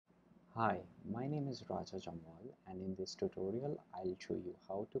Hi, my name is Raja Jamwal, and in this tutorial I'll show you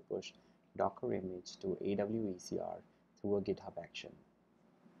how to push Docker image to AWS ECR through a GitHub action.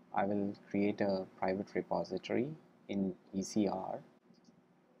 I will create a private repository in ECR.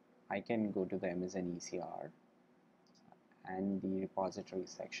 I can go to the Amazon ECR and the repository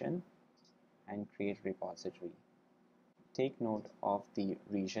section and create repository. Take note of the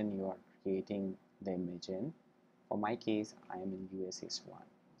region you are creating the image in. For my case, I am in US East 1.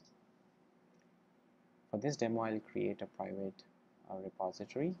 For this demo, I'll create a private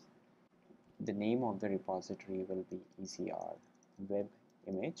repository. The name of the repository will be ECR web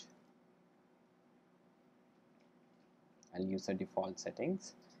image. I'll use the default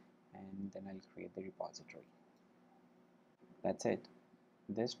settings and then I'll create the repository. That's it.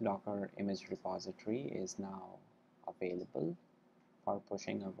 This Docker image repository is now available for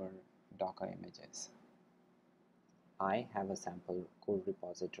pushing our Docker images. I have a sample code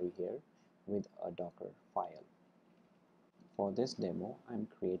repository here with a Docker file. For this demo, I'm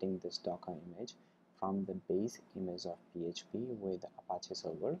creating this Docker image from the base image of PHP with Apache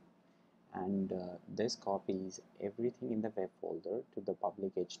server, and this copies everything in the web folder to the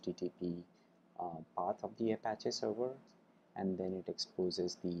public HTTP path of the Apache server, and then it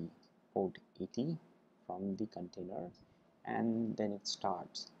exposes the port 80 from the container, and then it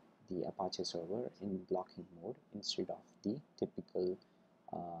starts the Apache server in blocking mode instead of the typical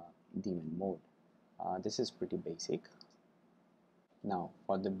daemon mode. This is pretty basic. Now,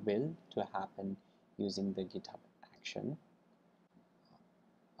 for the build to happen using the GitHub action,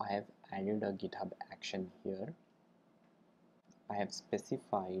 I have added a GitHub action here. I have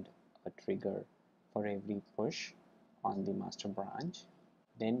specified a trigger for every push on the master branch.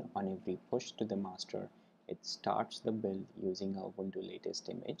 Then on every push to the master, it starts the build using a Ubuntu latest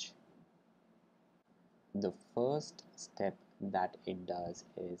image. The first step that it does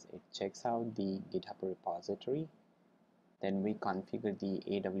is it checks out the GitHub repository. Then we configure the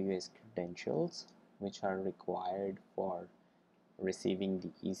AWS credentials which are required for receiving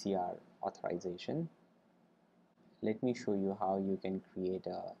the ECR authorization. Let me show you how you can create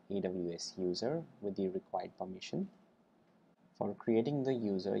a AWS user with the required permission. For creating the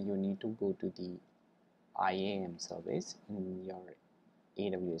user, you need to go to the IAM service in your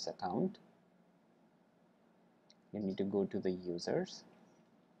AWS account. You need to go to the users,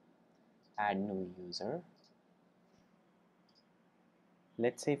 add new user.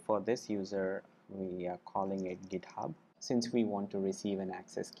 Let's say for this user, we are calling it GitHub. Since we want to receive an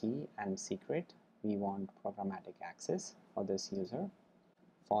access key and secret, we want programmatic access for this user.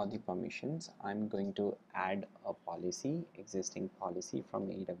 For the permissions, I'm going to add a policy, existing policy from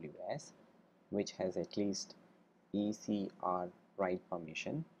AWS, which has at least ECR write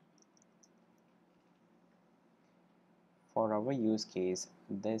permission. For our use case,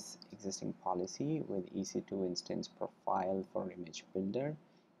 this existing policy with EC2 instance profile for image builder,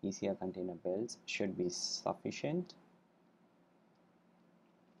 ECR container builds should be sufficient.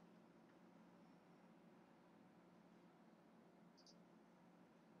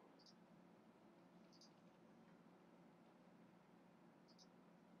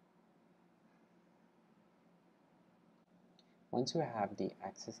 Once you have the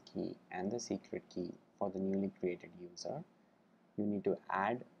access key and the secret key for the newly created user, you need to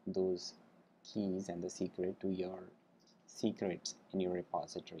add those keys and the secret to your secrets in your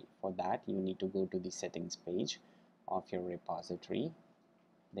repository. For that, you need to go to the settings page of your repository,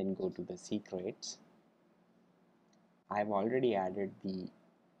 then go to the secrets. I've already added the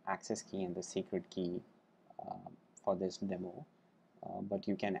access key and the secret key for this demo, but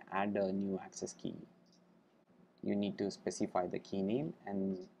you can add a new access key. You need to specify the key name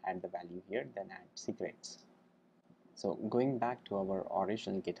and add the value here, then add secrets. So going back to our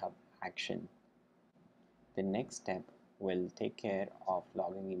original GitHub action, the next step will take care of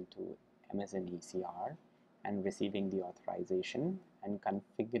logging into Amazon ECR and receiving the authorization and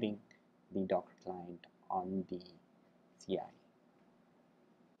configuring the Docker client on the CI.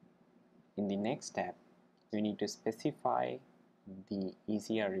 In the next step, you need to specify the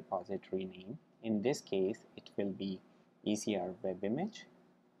ECR repository name. In this case, it will be ECR web image.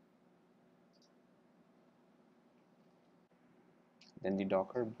 Then the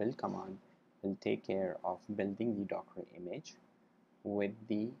Docker build command will take care of building the Docker image with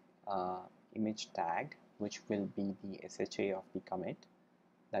the image tag, which will be the SHA of the commit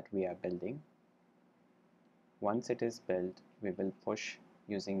that we are building. Once it is built, we will push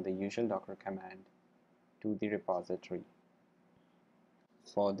using the usual Docker command to the repository.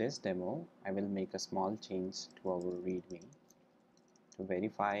 For this demo, I will make a small change to our README to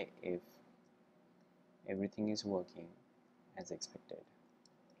verify if everything is working as expected.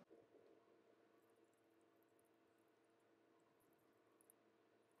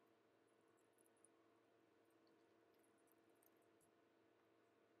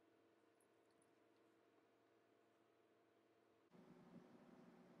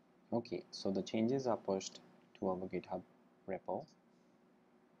 Okay, so the changes are pushed to our GitHub repo.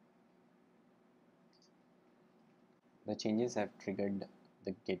 The changes have triggered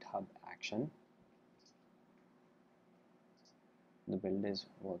the GitHub action. The build is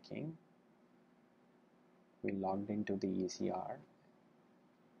working. We logged into the ECR.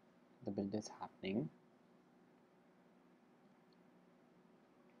 The build is happening.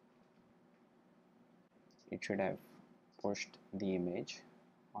 It should have pushed the image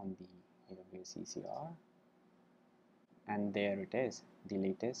on the AWS ECR, and there it is, the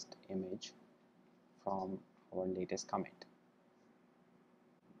latest image from our latest commit.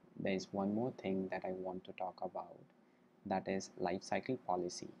 There is one more thing that I want to talk about, that is lifecycle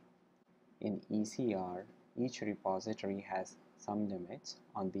policy. In ECR, each repository has some limits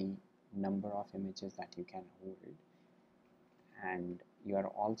on the number of images that you can hold, and you are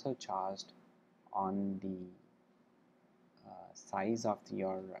also charged on the size of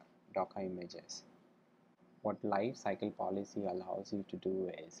your Docker images. What lifecycle policy allows you to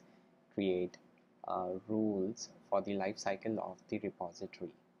do is create rules for the lifecycle of the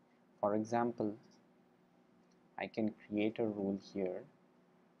repository. For example, I can create a rule here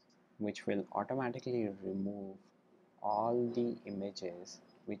which will automatically remove all the images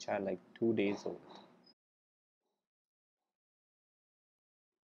which are like 2 days old.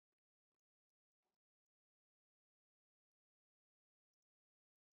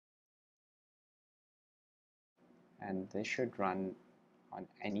 And this should run on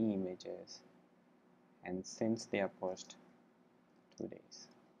any images, and since they are pushed 2 days.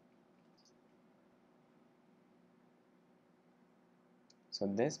 So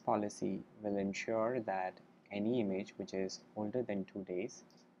this policy will ensure that any image which is older than 2 days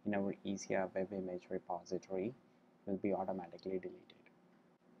in our ECR web image repository will be automatically deleted.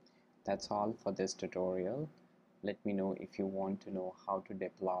 That's all for this tutorial. Let me know if you want to know how to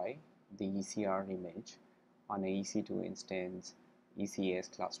deploy the ECR image on a EC2 instance,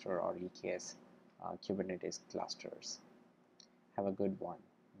 ECS cluster, or EKS Kubernetes clusters. Have a good one.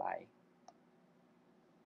 Bye.